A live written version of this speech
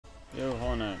Yo,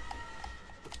 hold on.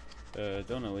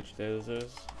 Don't know which day this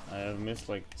is. I have missed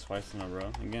like twice in a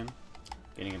row again.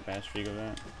 Getting a bad streak of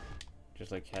that.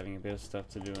 Just like having a bit of stuff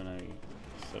to do and I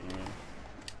suddenly,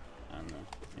 I don't know,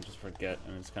 I just forget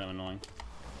and it's kind of annoying.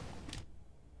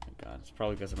 Oh God, it's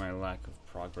probably because of my lack of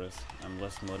progress. I'm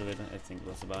less motivated, I think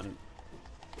less about it.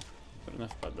 But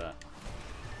enough about that.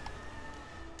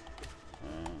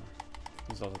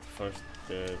 This is also the first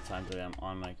time today I'm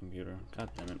on my computer.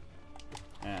 God damn it.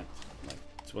 At like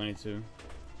 22.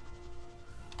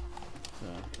 So,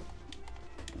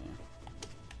 yeah.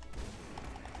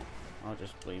 I'll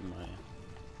just blame my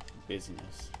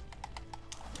busyness.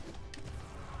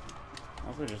 I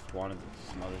also just wanted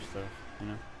some other stuff, you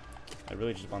know? I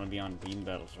really just want to be on bean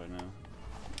battles right now.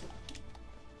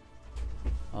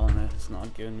 Oh man, it's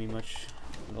not giving me much.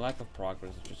 The lack of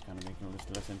progress is just kind of making this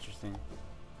less interesting.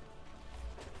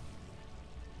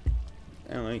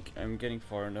 And like, I'm getting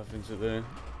far enough into the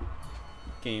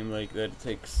game like that it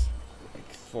takes like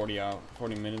 40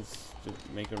 minutes to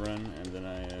make a run, and then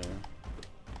I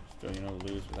still, you know,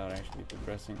 lose without actually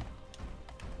progressing.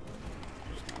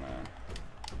 Just kinda,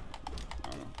 I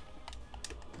don't know,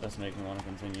 doesn't make me want to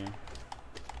continue.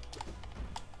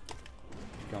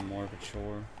 Become more of a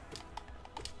chore.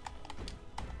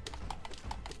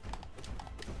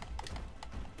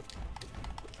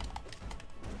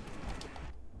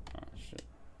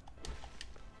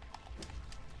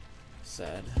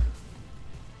 Sad.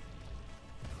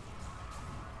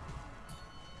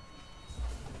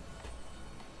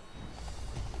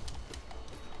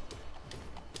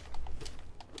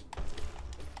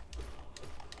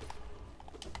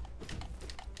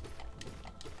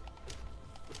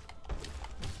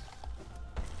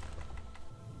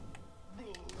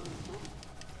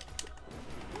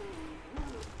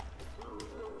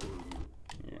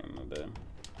 Yeah, my bad.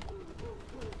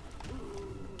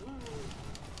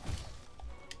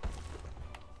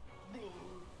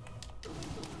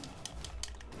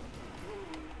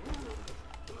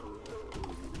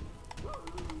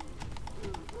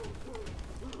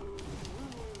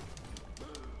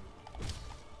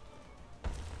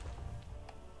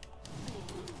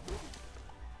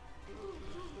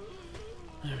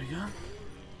 There we go.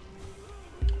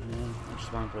 I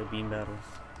just want to play bean battles.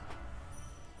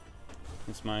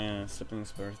 It's my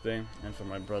sibling's birthday, and for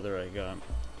my brother I got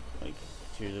like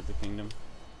Tears of the Kingdom.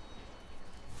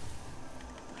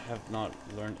 I have not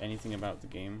learned anything about the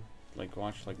game. Like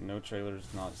watched like no trailers,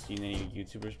 not seen any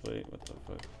YouTubers play it. What the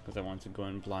fuck? Because I wanted to go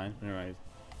in blind whenever I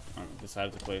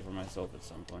decided to play it for myself at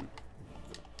some point.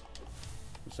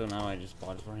 So now I just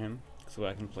bought it for him so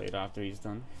I can play it after he's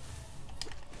done.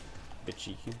 Bit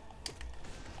cheeky,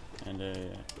 and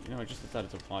you know, I just decided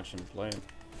to watch him play it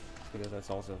because that's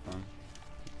also fun.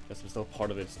 Guess I'm still part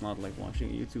of it. It's not like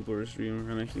watching a YouTuber or a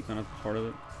streamer. I'm actually kind of part of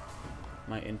it.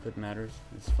 My input matters.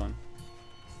 It's fun.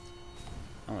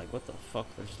 I'm like, what the fuck?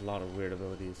 There's a lot of weird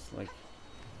abilities. Like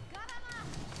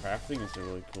crafting is a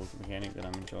really cool mechanic that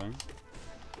I'm enjoying.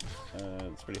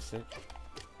 It's pretty sick.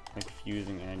 Like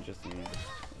fusing and just in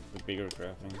the bigger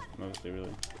crafting, mostly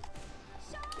really.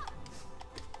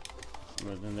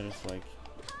 But then there's like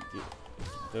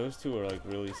those two are like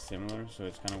really similar, so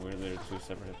it's kind of weird they're two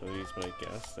separate abilities. But I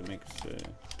guess that makes it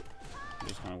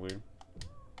just kind of weird.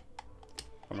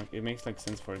 Or like, it makes like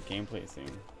sense for a gameplay thing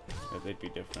that they'd be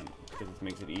different because it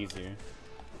makes it easier.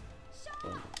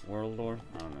 But world lore,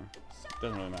 I don't know.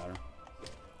 Doesn't really matter.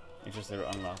 It's just they're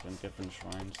unlocked in different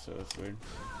shrines, so it's weird.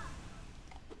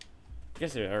 I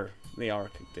guess they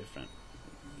are different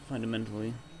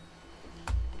fundamentally.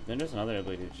 Then there's another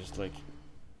ability to just like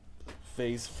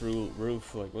phase through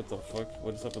roof. Like what the fuck?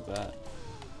 What is up with that?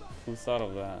 Who thought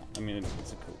of that? I mean,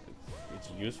 it's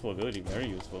a useful ability, very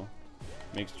useful.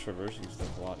 Makes traversing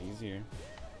stuff a lot easier.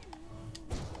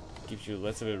 Gives you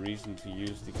less of a reason to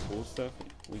use the cool stuff.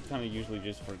 We kind of usually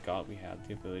just forgot we had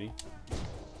the ability,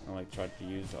 and like tried to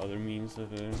use other means of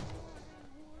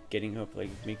getting up, like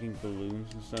making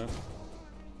balloons and stuff.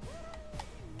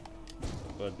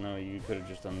 But no, you could have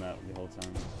just done that the whole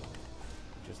time.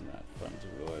 Just not fun to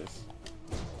realize.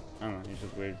 I don't know, it's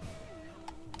just weird.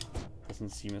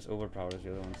 Doesn't seem as overpowered as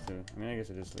the other ones do. I mean, I guess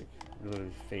it is like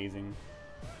literally phasing.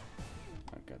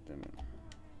 Oh, god damn it.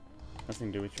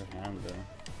 Nothing to do with your hand though.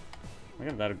 I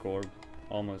got that gourd.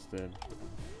 Almost did.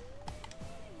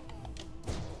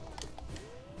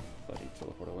 Bloody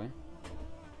teleport away.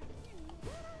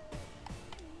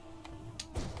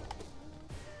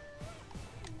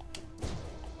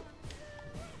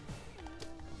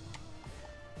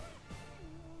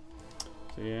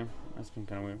 So yeah, that's been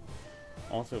kind of weird.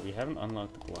 Also, we haven't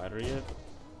unlocked the glider yet.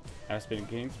 I've been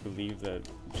getting to believe that it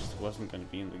just wasn't going to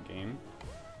be in the game.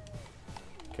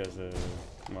 because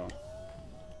well,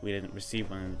 we didn't receive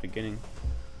one in the beginning,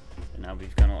 and now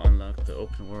we've kind of unlocked the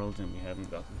open world and we haven't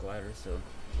got the glider, so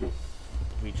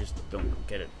we just don't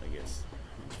get it, I guess.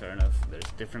 It's fair enough.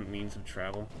 There's different means of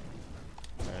travel.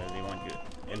 They want you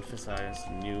to emphasize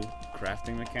new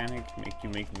crafting mechanic, make you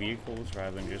make vehicles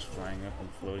rather than just flying up and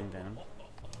floating down.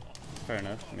 Fair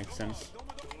enough, makes sense.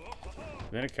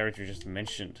 Then a character just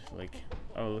mentioned, like,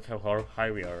 oh, look how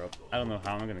high we are up. I don't know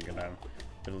how I'm gonna get out,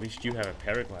 but at least you have a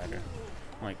paraglider.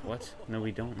 I'm like, what? No,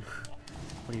 we don't.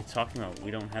 What are you talking about?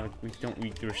 We don't have a,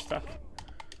 we're stuck.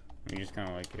 We just kind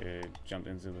of like jumped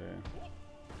into the,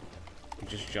 we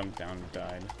just jumped down and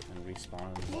died and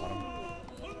respawned at the bottom.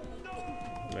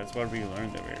 That's what we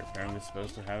learned, that we're apparently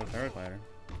supposed to have a paraglider.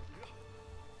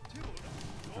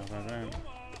 How about that?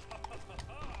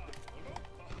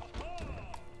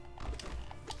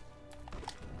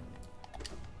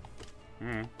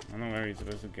 I don't know where you're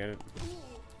supposed to get it.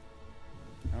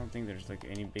 I don't think there's like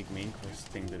any big main quest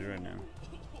thing to do right now.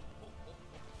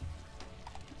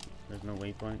 There's no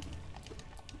waypoint.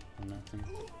 Nothing.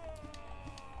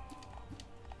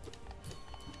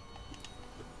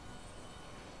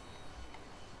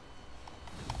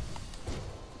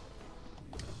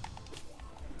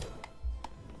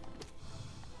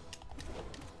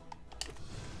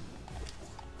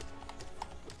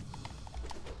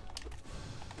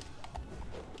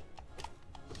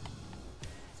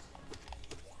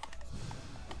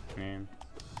 Man.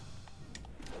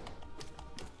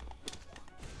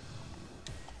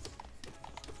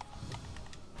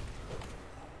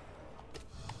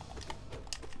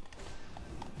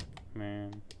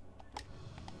 Man.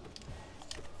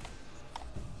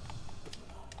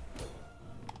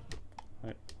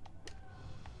 What?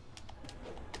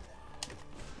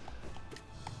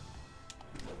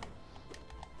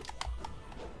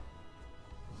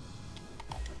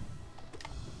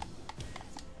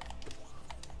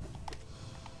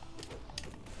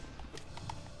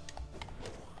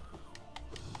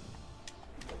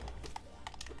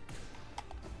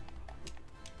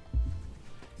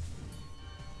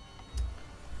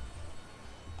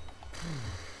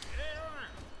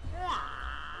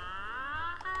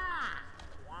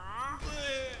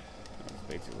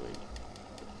 Basically.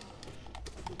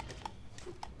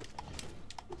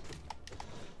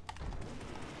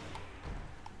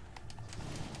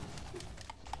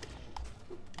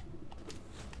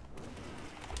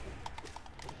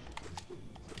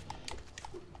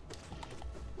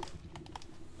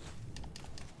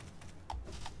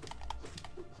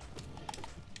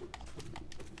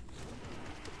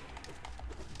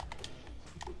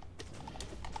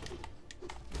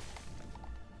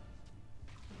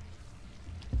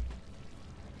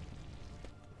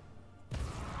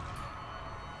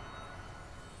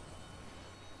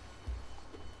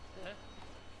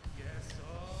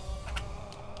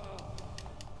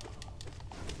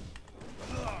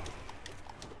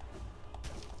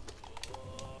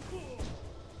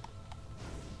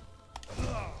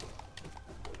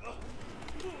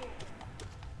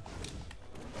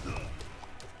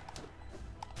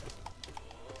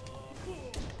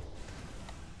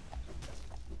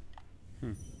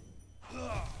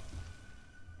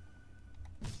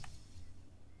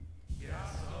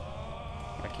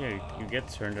 Yeah, you get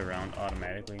turned around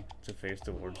automatically to face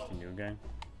towards the new guy,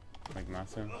 like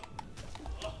Masa.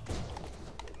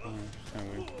 It's kind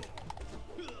of weird.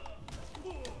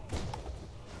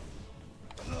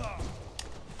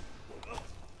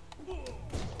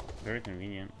 Very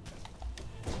convenient.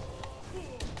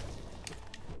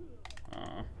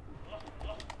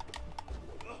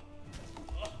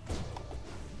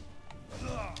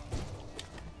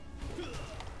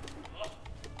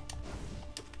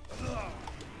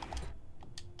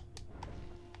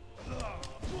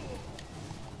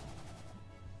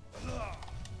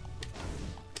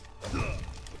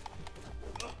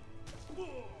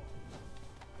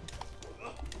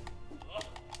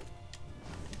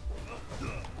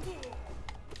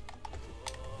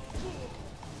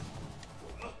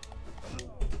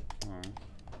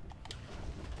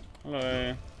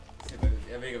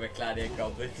 Jeg ved ikke, hvad klar det er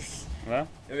goblins. Hvad?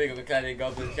 Jeg ved ikke, hvad klar det er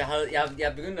goblins.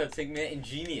 Jeg begyndte at tænke mere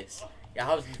ingenious. Jeg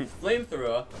har sådan en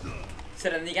flamethrower.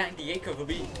 Sætter den i gang, de kan ikke komme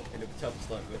forbi. Eller på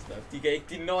topstrøm, Gustav.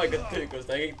 De når ikke at dø,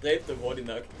 Gustav. Jeg kan ikke dræbe dem hurtigt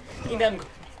nok. En af dem,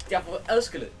 jeg får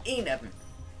adskillet. En af dem.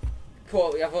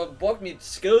 Jeg får brugt mit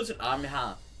skeleton arm, jeg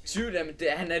har. 20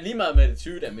 damage. Han er lige meget med det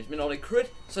 20 damage. Men når det er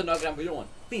crit, så er det nok ham på jorden.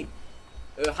 Fint.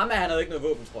 Han havde ikke noget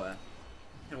våben, tror jeg.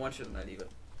 Han one-shot den alligevel.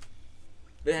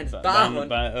 Ved han bare hånd.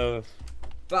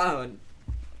 Bare hånd.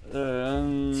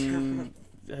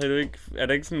 Er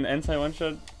det ikke sådan en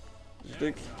anti-one-shot?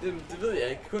 Det ved jeg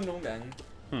ikke. Kun nogle gange.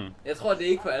 Jeg tror, det er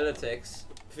ikke på alle attacks.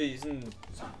 Fordi sådan...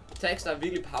 Attacks, der er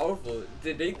virkelig powerful.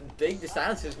 Det er ikke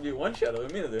designet til at skulle blive one-shot, hvad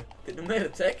mener du? Det er normalt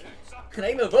attack. Han har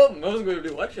ikke noget våben, hvorfor skulle jeg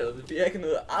blive one-shot? Fordi jeg ikke har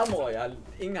noget armor, jeg har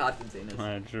ingen hard containers.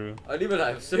 Nej, true. Og alligevel har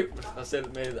jeg forsøgt mig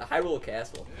selv med Hyrule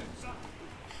Castle.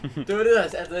 Det var det der,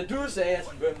 altså da du sagde, at jeg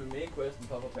skulle begynde med main questen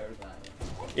for paraglider.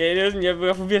 Ja, det er sådan, jeg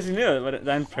var fascineret,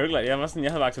 der er en paraglider. Jeg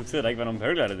havde bare accepteret, at der ikke var nogen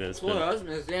paraglider i det her spil. Jeg troede også,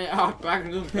 men jeg har bare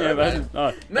ned med paraglider. Jeg var sådan,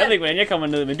 jeg ved ikke, hvordan jeg kommer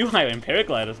ned, men du har jo en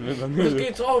paraglider, som jeg går ned.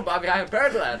 Måske tror hun bare, at vi har en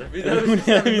paraglider, fordi det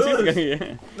er vi sidste gang,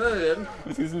 ja. Noget af dem.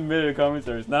 Vi skal sådan med i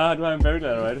commentaries. Nej, du har en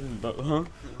paraglider, right?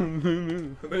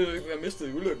 Du ved jo ikke, hvad jeg mistede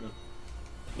i ulykken.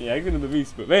 Jeg har ikke fundet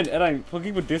bevis på. Vent, er der en... Prøv at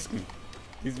kigge på disken.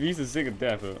 De viser sikkert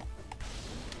derpå.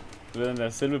 Du ved, den der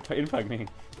selve indpakning.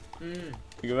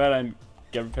 Det kan være, der er en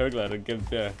gammel paraglider gennem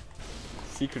der.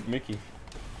 Secret Mickey.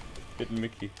 Hidden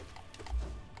Mickey.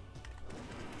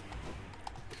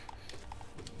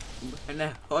 Han er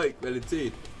høj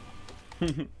kvalitet.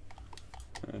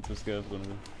 Jeg tror skadet på det.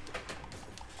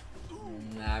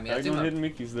 Nej, men jeg tænker mig... Hidden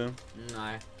Mickeys der.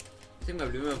 Nej. Jeg tænker mig at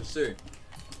blive med at forsøge.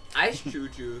 Ice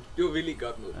Choo-Choo, det var virkelig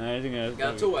godt mod. Nej, jeg tænker jeg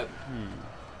har 2 af dem.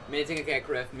 Men jeg tænker, kan jeg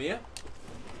craft mere?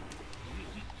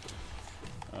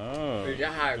 Jeg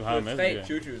har jo 3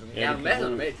 Choo-Choos. Jeg har masser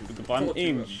af Choo-Choos.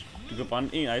 Du kan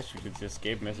brænde en Ice Choo-Choo til at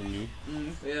skabe en masse nye.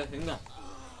 Det er jeg tænker.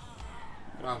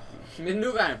 Min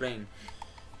nuværende plan.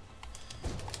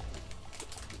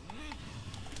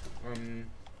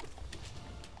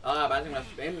 Og jeg har bare tænkt mig at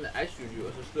spænde en Ice Choo-Choo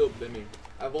og så slå på dem i.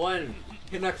 Jeg bruger en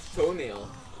Hinox toenail.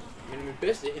 Men min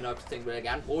bedste Hinox ting vil jeg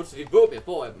gerne bruge til de våben jeg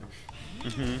får af dem.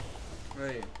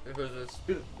 Nej, jeg får så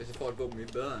spildt, hvis jeg får et våben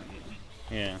lidt bedre.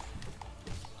 Ja.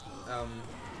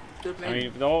 Det er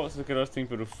planen. I år, så kan du også tænke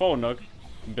på, at du får nok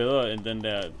bedre end den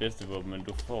der bedste våben, men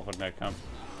du får fra den her kamp.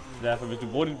 Derfor, hvis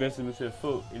du bruger dit bedste nu til at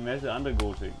få en masse andre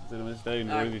gode ting, så er det stadig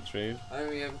en worthy trade. Jeg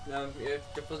ved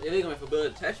ikke, om jeg får bedre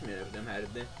attachment af dem her, er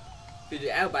det? Fordi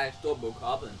det er jo bare en stor bog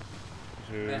Goblin.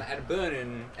 Men er det bedre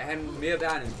end... Er han mere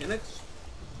værd end en Hinox?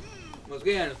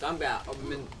 Måske er han en strambær,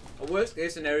 og worst case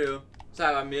scenario, så har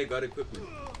jeg bare mere godt equipment.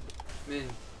 Men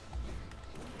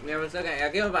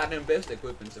jeg giver bare den bedste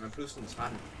equipment, som er plus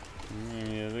 13.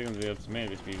 Jeg ved ikke, om det er optimalt,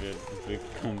 hvis vi ikke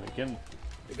kommer igennem.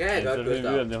 Det kan jeg godt, Gustav. Så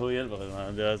ved vi, om det overhovedet hjælper eller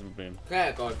noget, det er også et problem. Det kan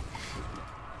jeg godt.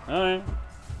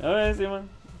 Okay, Simon.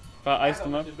 Bare ice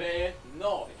dem op. Tilbage.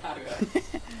 Nå, det kan jeg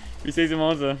godt. Vi ses i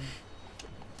morgen så.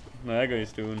 Når jeg går i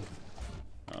stuen.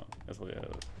 Jeg tror, jeg har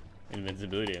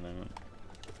invincibility eller noget.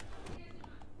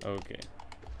 Okay.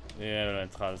 Det er jo en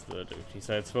træt sted at dø,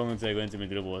 så er jeg tvunget til at gå ind til min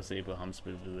lillebror og se på ham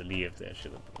spille videre lige efter jeg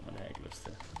shit på, men det har jeg ikke lyst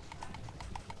til.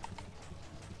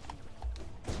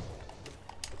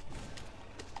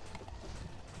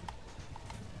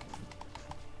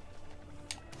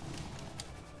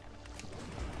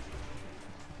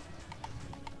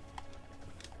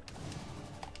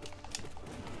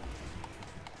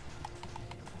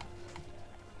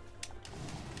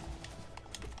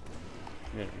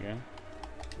 There we go.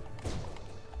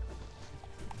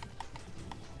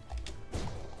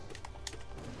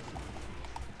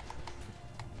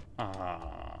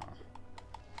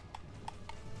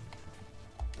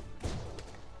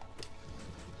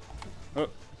 Oh,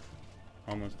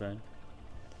 almost died.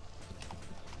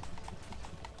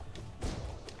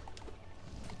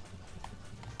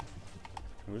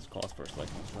 This calls for a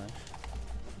lightning slash.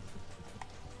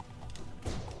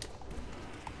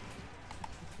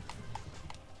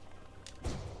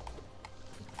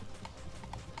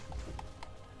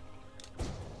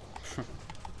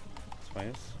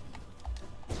 Twice.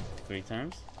 3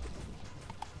 times.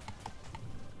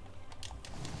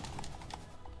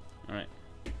 Alright.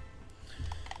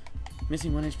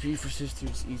 Missing 1 HP for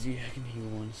sisters, easy, I can heal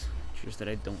once. Just that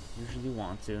I don't usually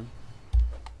want to.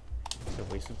 It's a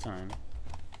waste of time.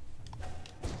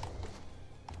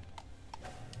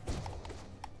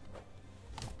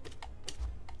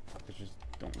 I just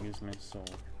don't use my soul.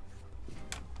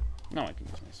 No, I can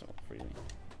use my soul freely.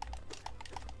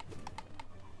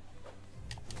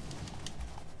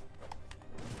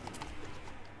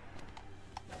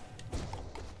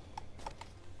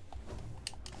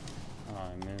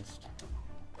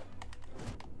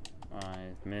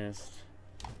 I missed.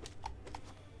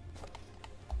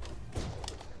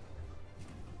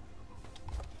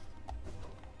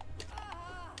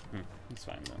 It's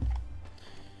fine though.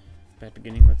 Bad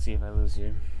beginning, let's see if I lose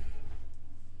here.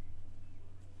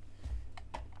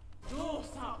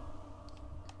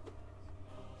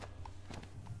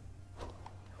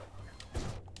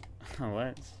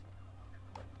 What?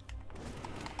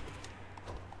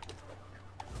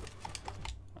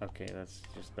 Okay, that's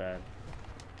just bad.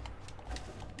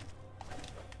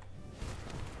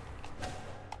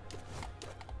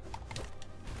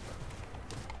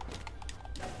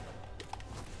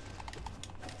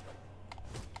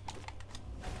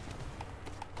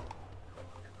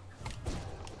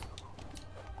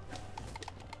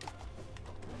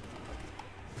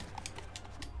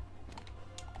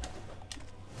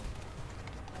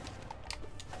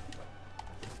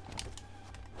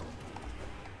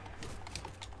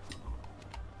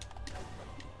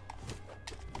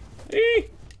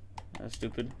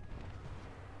 stupid.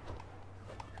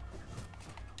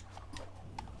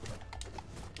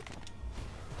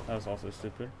 That was also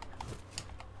stupid.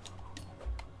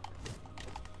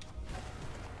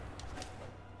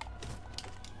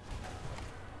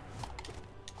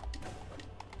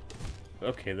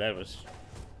 Okay, that was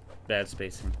bad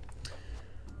spacing.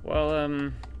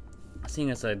 Well, seeing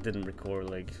as I didn't record,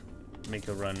 like, make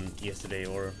a run yesterday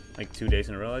or, like, 2 days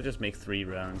in a row, I'll just make 3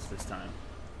 rounds this time.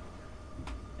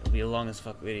 It'll be a long as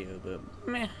fuck video, but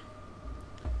meh.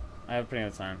 I have plenty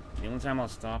of time. The only time I'll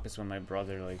stop is when my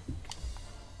brother, like,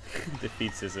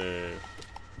 defeats his,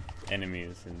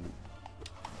 enemies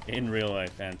in real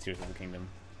life and Tears of the Kingdom.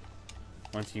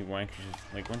 Once he wanks,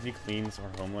 like, once he cleans our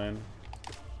homeland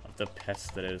of the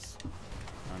pest that is,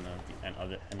 I don't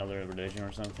know, another religion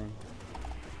or something,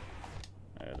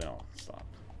 then I'll stop.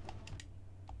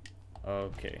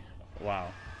 Okay, wow.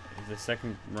 If the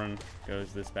second run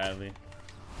goes this badly,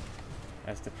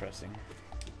 that's depressing.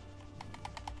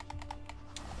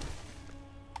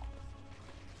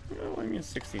 Oh, I mean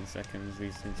 16 seconds,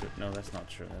 these things are, no, that's not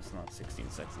true, that's not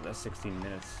 16 seconds, that's 16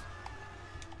 minutes.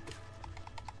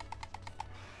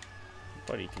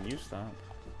 Buddy, can you stop?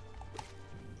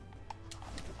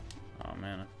 Oh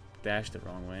man, I dashed the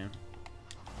wrong way.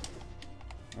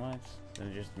 What? Did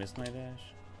I just miss my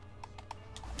dash?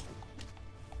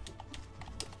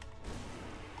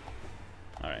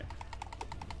 Alright.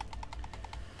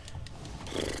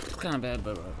 It's kinda bad,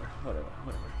 but whatever.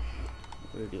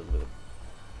 We'll deal with it.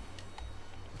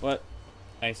 What?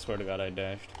 I swear to God I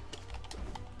dashed.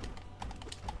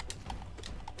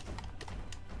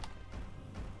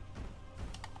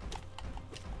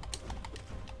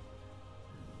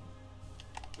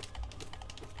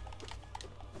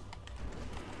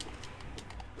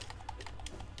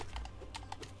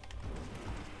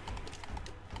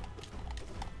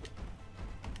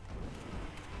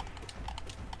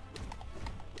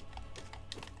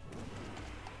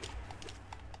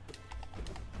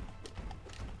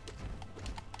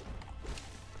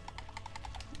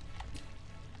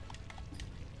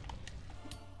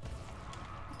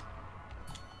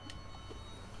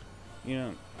 You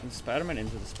know, in Spider-Man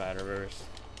Into the Spider-Verse,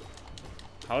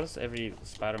 how does every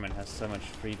Spider-Man have so much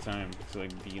free time to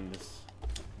like be in this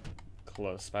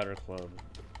club, Spider Club?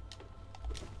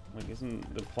 Like,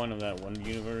 isn't the point of that one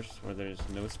universe where there's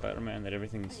no Spider-Man that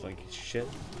everything's like shit,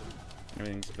 and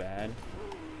everything's bad?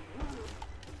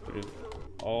 But if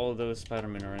all those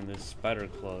Spider-Men are in this Spider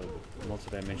Club,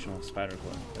 multi-dimensional Spider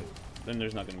Club, like, then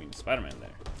there's not gonna be Spider-Man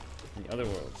there in the other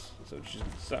worlds, so it's just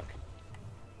gonna suck.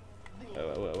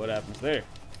 What happens there?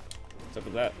 What's up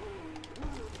with that?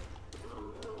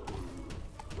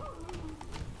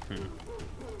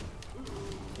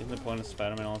 Isn't the point of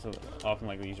Spider-Man also often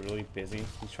like he's really busy?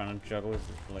 He's trying to juggle his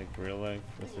like real life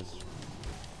with his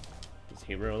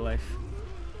hero life.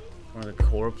 One of the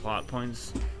core plot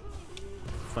points,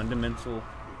 fundamental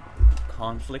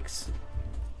conflicts,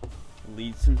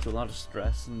 leads him to a lot of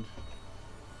stress and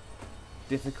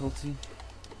difficulty.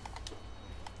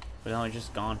 But now he's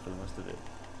just gone for the most of it.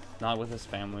 Not with his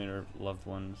family or loved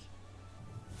ones.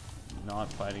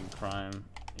 Not fighting crime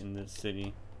in this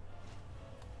city.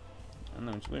 I don't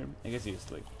know, it's weird. I guess he's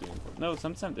like doing important. No,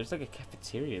 sometimes there's like a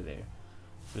cafeteria there.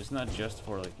 So it's not just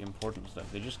for like important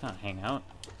stuff. They just kind of hang out.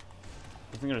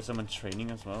 I think there's someone training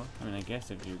as well. I mean, I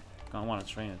guess if you don't want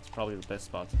to train, it's probably the best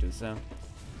spot to do so.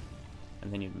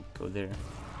 And then you go there.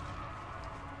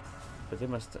 But they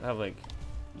must have like,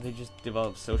 they just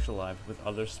develop social life with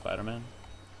other Spider-Man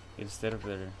instead of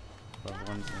their loved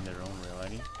ones in their own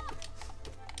reality.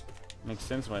 Makes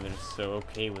sense why they're so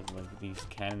okay with like these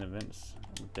canon events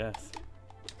of death.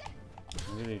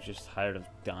 Maybe they're just tired of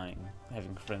dying,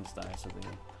 having friends die, so they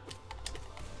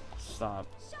stop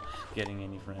getting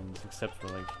any friends except for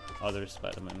like other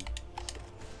Spider-Men,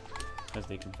 because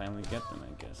they can finally get them.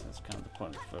 I guess that's kind of the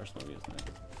point of the first movie, isn't it?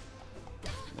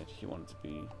 That he wanted to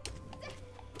be.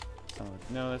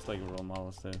 No, that's like role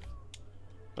model stuff.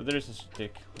 But there's a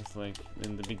stick. It's like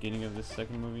in the beginning of this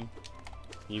second movie,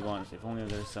 he wants, if only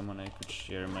there's someone I could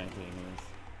share my thing with,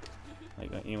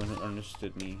 like anyone who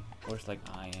understood me, or it's like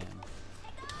I am.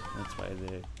 That's why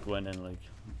the Gwen and like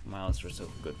Miles are so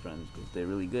good friends, because they're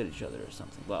really good at each other or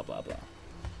something. Blah blah blah.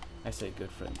 I say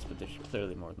good friends, but there's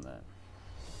clearly more than that.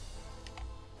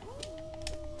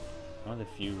 One of the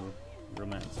few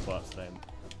romance plots that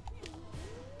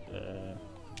I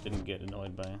didn't get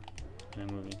annoyed by in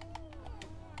a movie.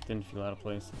 Didn't feel out of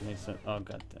place. They said, "Oh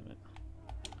god damn it!"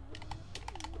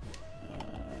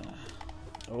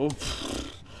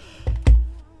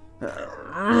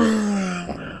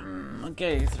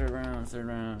 Okay, third round. The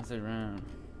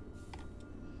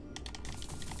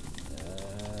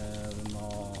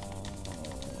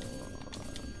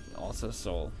also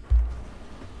Soul.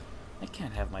 I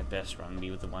can't have my best run be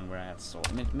with the one where I have Soul.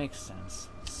 I mean, it makes sense.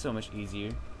 It's so much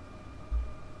easier.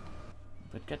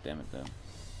 But goddammit though.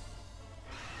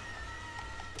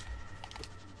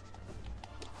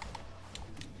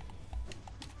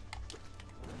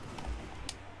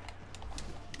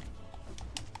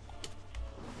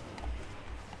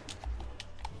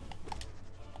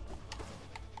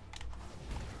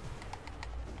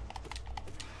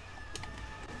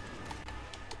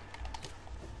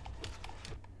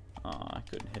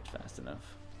 I couldn't hit fast enough.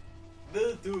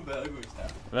 Ved du hvad, Gustav?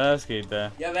 Hvad skete der?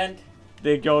 Jeg vandt.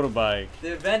 Det gjorde du bare ikke.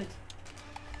 Det vandt.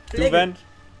 Du vandt?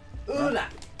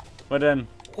 Ødelagt. Hvordan?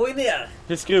 Ruineret.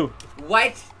 Beskriv.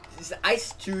 White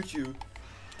Ice Choo-Choo.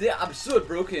 Det er absurd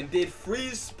broken. Det er et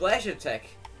freeze splash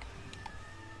attack.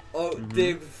 Og det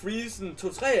er freeze sådan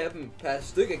 2-3 af dem per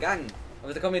stykke af gangen. Og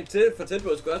hvis der kommer en til for tæt på,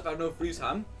 så skal jeg også bare nå at freeze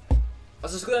ham. Og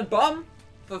så skyder jeg en bombe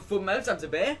for at få dem alle sammen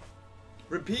tilbage.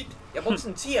 Repeat. Jeg brugte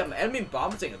sådan 10 af dem. Alle mine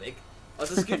bombeting er væk. Og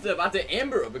så skiftede jeg bare til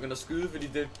Amber og begyndte at skyde, fordi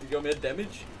det gjorde mere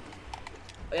damage.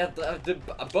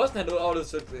 Og bossen havde noget over det,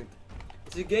 så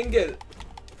til gengæld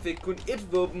fik kun ét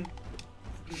våben.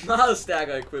 Meget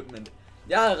stærkere equipment.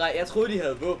 Jeg troede, de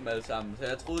havde våben alle sammen, så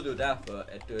jeg troede, det var derfor,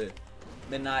 at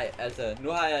men nej, altså,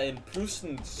 nu har jeg en plus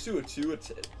 27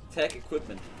 attack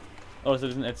equipment. Så det er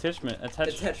sådan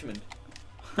attachment.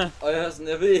 Og jeg er sådan,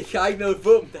 jeg ved ikke, jeg har ikke noget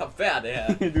våben, der er værd det her.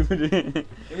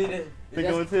 Jeg mener, det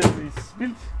kommer til at blive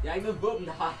spildt. Jeg har ikke noget våben,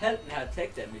 der har halv den her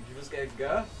attack damage. Hvad skal jeg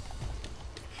gøre?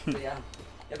 Så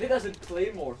jeg fik også et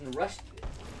Claymore, sådan en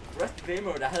Rusty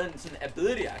Claymore, der havde en sådan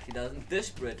ability-agtig, der havde sådan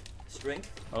desperate strength.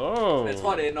 Men jeg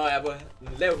tror det er, når jeg er på en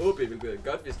lav HP, hvilket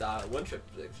er godt, hvis der er one-shot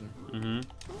protection.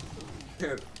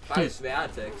 Faktisk svære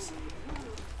attacks.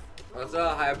 Og så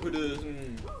har jeg puttet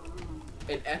sådan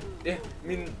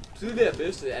min tidligere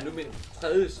bedste er nu min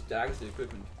tredje stærkeste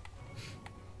equipment.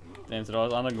 Jamen, så der er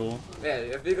også andre gode. Ja,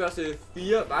 jeg fik også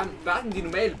 4, bare sådan de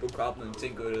normale bookhoppende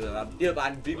ting, der var. De havde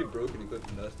bare en virkelig broken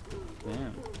equipment også.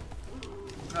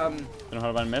 Men du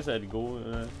har bare en masse af de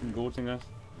gode ting også.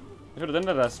 Jeg føler den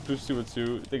der er plus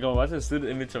 27, det kommer bare til at sidde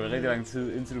inventory rigtig lang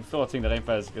tid, indtil du får ting, der rent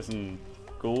faktisk er sådan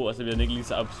gode, og så bliver den ikke lige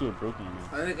så absurd broken.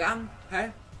 Og jeg vil gerne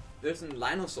have det er sådan en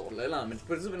liner sword eller men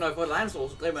på det tidspunkt, når jeg får et liner sword,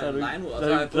 så dræber jeg en liner ud, og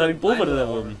så har jeg fået ikke brug for det der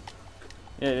våben.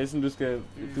 Ja, det er sådan,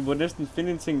 du må næsten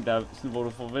finde en ting, der, sådan, hvor du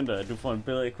forventer, at du får en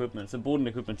bedre equipment, så brug den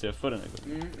equipment til at få den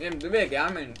equipment. Jamen, det vil jeg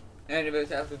gerne, men jeg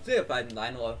vil acceptere bare den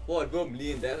liner, hvor et våben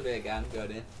lige endda, så vil jeg gerne gøre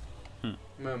det.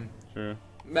 Sure.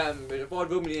 Men hvis jeg får et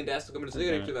våben lige endda, så kommer det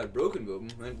sikkert ikke til at være et broken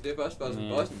våben, men det er først bare som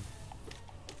bossen.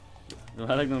 Du har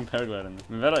heller ikke nogen paraglider,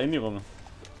 men hvad er der inde i rummet?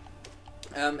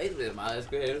 Ikke det meget, jeg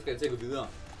skal til at gå videre.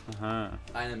 Aha.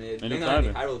 Regner med men længere end i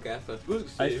Hyrule Castle.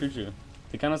 I shoot you.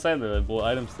 Det kan også sejt at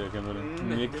bruge items til at kæmpe det.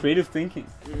 Men creative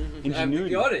thinking. Ingenuity. Jamen, det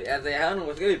gjorde det. Altså, jeg havde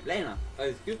nogle forskellige planer, og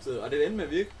jeg skiftede, og det endte med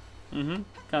at virke. Kind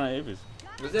of episk.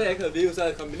 Hvis jeg ikke havde virket, så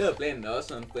havde jeg kombineret planen og også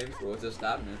sådan en flamethrower til at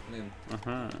starte med. Men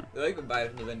det var ikke bare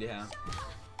nødvendigt her.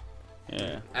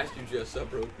 Ja. I synes, jeg er så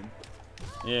broken.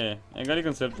 Ja, jeg kan godt lide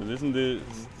konceptet. Det er sådan det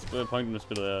pointen med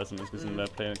spillet er, så man skal sådan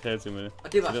være kreativ med det.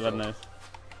 Og det var ret nice.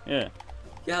 Ja.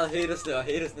 Jeg havde hatersne og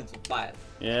hatersne til fejl.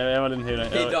 Ja, jeg var lidt en hater.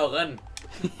 Hateren.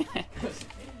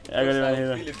 Jeg kan godt lide en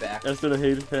hater. Jeg støtter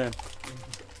hate her.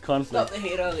 Conflict. Stop det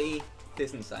hateri. Det er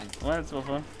sådan en sang.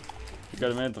 Hvorfor? Det gør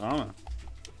det mere drama.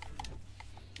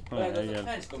 Jeg har gået så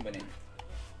trænskumbanen.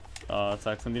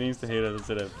 Tak. Som din eneste hater, så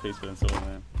sætter jeg pris på den solo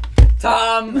med.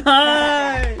 Tom!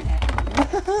 Nej!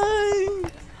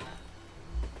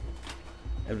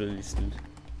 Jeg blev lige snydt.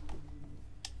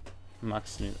 Max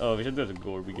snydt. Hvis jeg dør til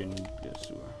Gorb igen, bliver jeg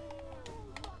sur.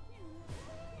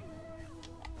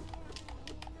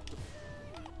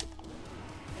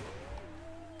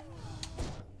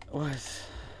 What?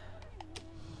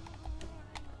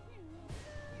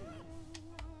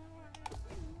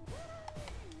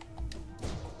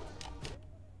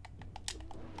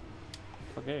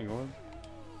 Okay, Gorb.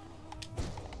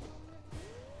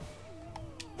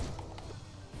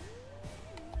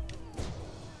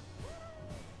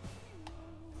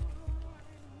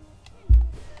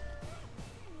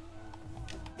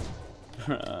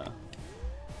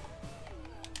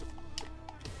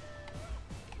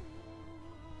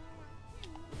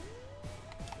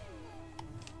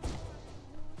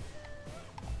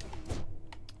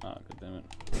 God damn it.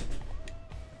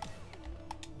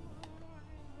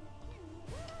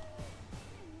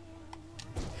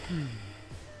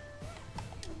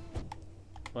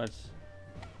 What?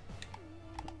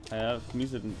 Jeg har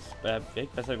misset den. Jeg er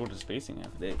ikke bare så god til spacing her,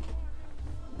 for det er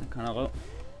kan have røv.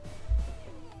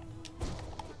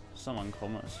 Så mange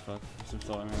krummer, altså fuck, så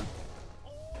forstår jeg mere.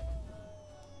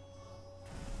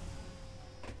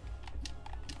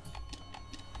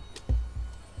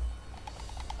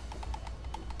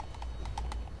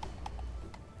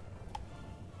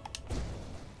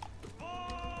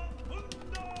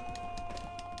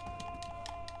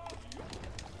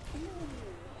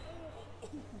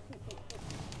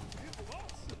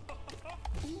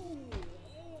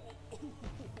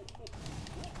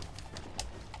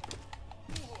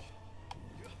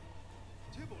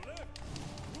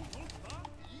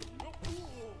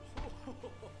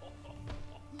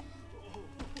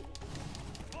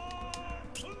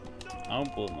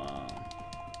 Albuma.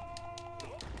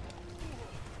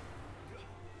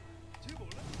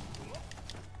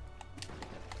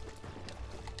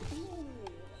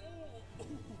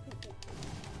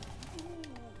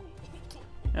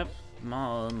 Yep,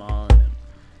 meget.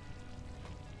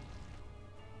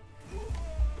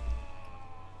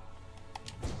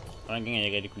 Og en gang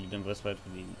jeg rigtig kunne lide den boss fight,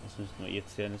 fordi jeg synes den var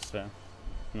irriterende svær.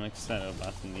 Den var ikke svær, det var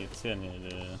bare sådan irriterende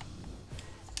at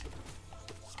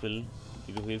spille.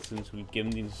 Fordi du hele tiden skulle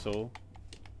gemme din soul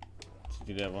til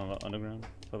de der, hvor han var underground,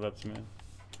 for at være optimeret.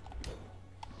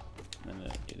 Men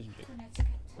det synes jeg ikke.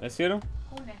 Hvad siger du?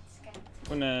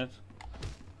 Godnat.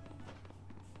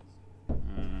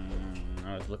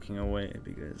 I was looking away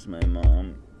because my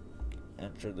mom,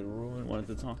 after the ruin,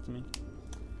 wanted to talk to me.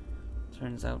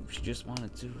 Turns out she just wanted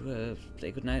to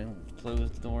say goodnight and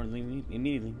close the door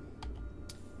immediately.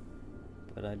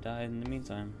 But I died in the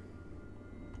meantime.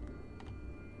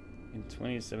 In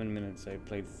 27 minutes I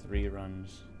played 3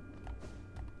 runs.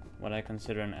 What I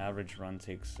consider an average run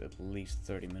takes at least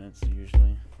 30 minutes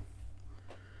usually.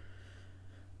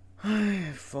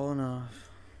 I've fallen off.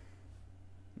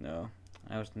 No,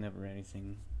 I was never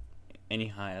any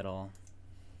high at all.